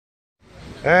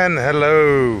And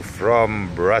hello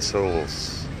from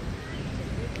Brussels.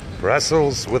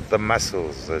 Brussels with the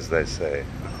muscles, as they say.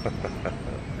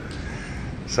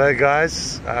 So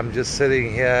guys, I'm just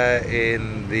sitting here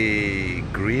in the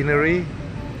greenery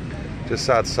just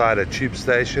outside a tube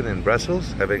station in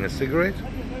Brussels, having a cigarette.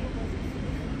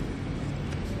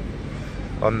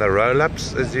 On the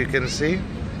roll-ups, as you can see.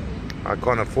 I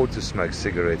can't afford to smoke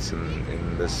cigarettes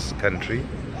in this country.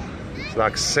 It's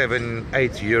like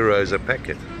 7-8 euros a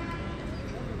packet.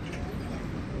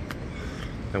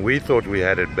 And we thought we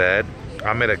had it bad.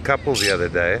 I met a couple the other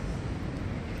day,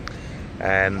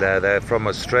 and they're from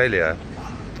Australia.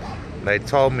 They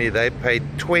told me they paid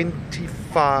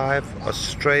 25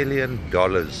 Australian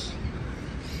dollars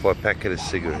for a packet of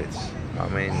cigarettes. I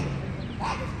mean,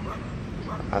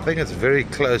 I think it's very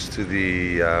close to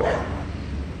the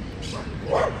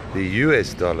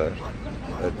US dollar.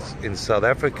 It's in South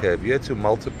Africa, if you had to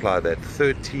multiply that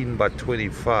 13 by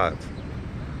 25,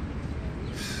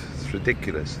 it's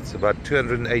ridiculous. It's about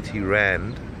 280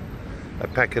 rand a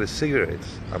packet of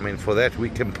cigarettes. I mean, for that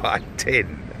we can buy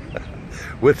 10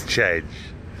 with change.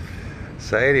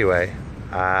 So anyway,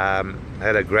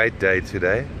 had a great day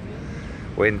today.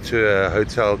 Went to a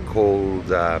hotel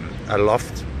called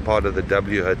Aloft, part of the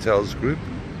W Hotels group,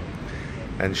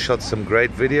 and shot some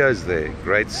great videos there.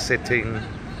 Great setting,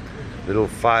 little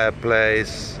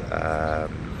fireplace. Yeah,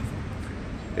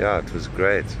 it was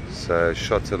great. So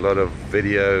shot a lot of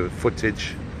video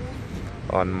footage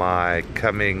on my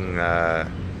coming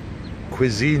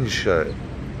cuisine show.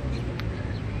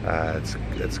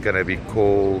 It's going to be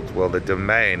called, well, the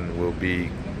domain will be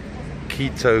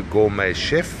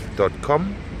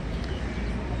ketogourmetchef.com.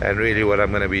 And really what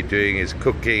I'm going to be doing is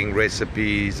cooking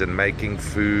recipes and making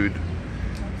food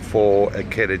for a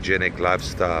ketogenic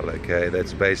lifestyle. Okay,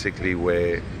 that's basically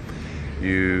where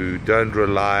you don't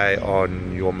rely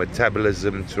on your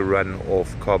metabolism to run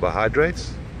off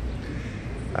carbohydrates.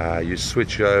 You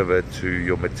switch over to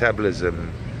your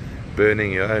metabolism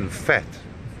burning your own fat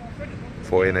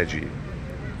for energy.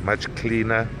 Much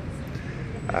cleaner.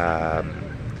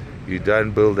 You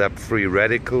don't build up free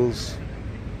radicals,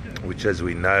 which, as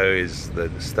we know, is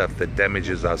the stuff that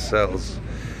damages our cells,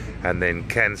 and then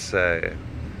cancer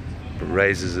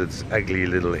raises its ugly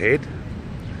little head.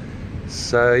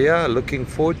 So yeah, looking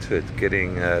forward to it,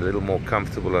 getting a little more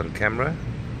comfortable on camera.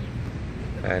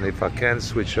 And if I can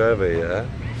switch over here,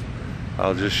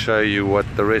 I'll just show you what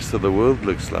the rest of the world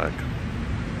looks like.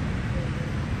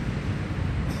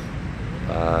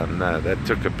 No, that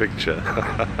took a picture.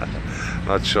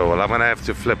 Not sure. Well, I'm gonna have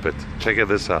to flip it. Check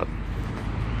this out.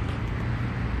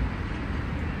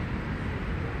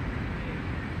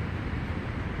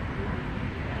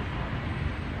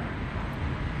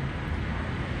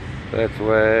 That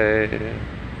way.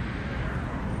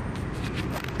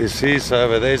 You see, so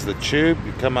over there's the tube.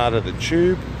 You come out of the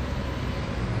tube,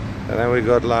 and then we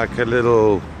got like a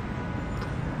little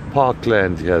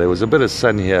parkland here. There was a bit of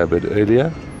sun here a bit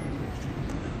earlier,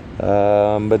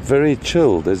 but very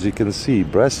chilled. As you can see,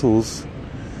 Brussels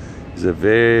is a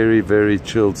very, very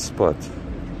chilled spot.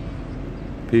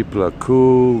 People are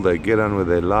cool. They get on with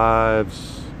their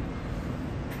lives.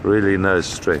 Really no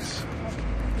stress.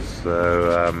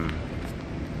 So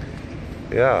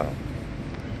yeah,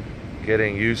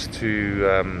 getting used to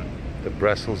the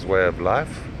Brussels way of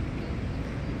life.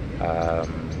 I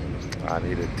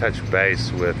need to touch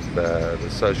base with the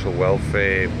social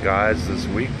welfare guys this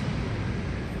week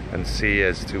and see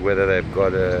as to whether they've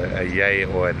got a yay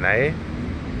or a nay.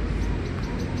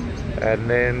 And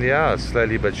then, yeah,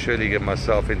 slowly but surely get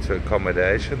myself into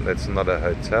accommodation that's not a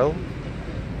hotel.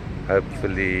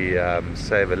 Hopefully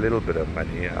save a little bit of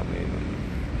money. I mean,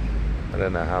 I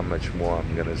don't know how much more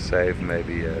I'm going to save,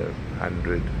 maybe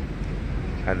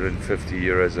 150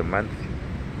 euros a month,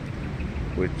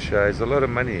 which is a lot of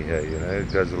money here, you know,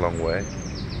 it goes a long way.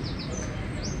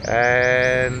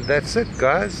 And that's it,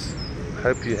 guys.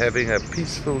 Hope you're having a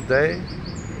peaceful day,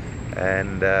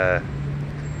 and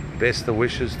best of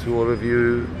wishes to all of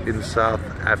you in South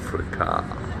Africa.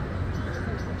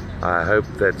 I hope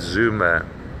that Zuma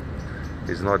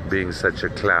is not being such a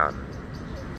clown.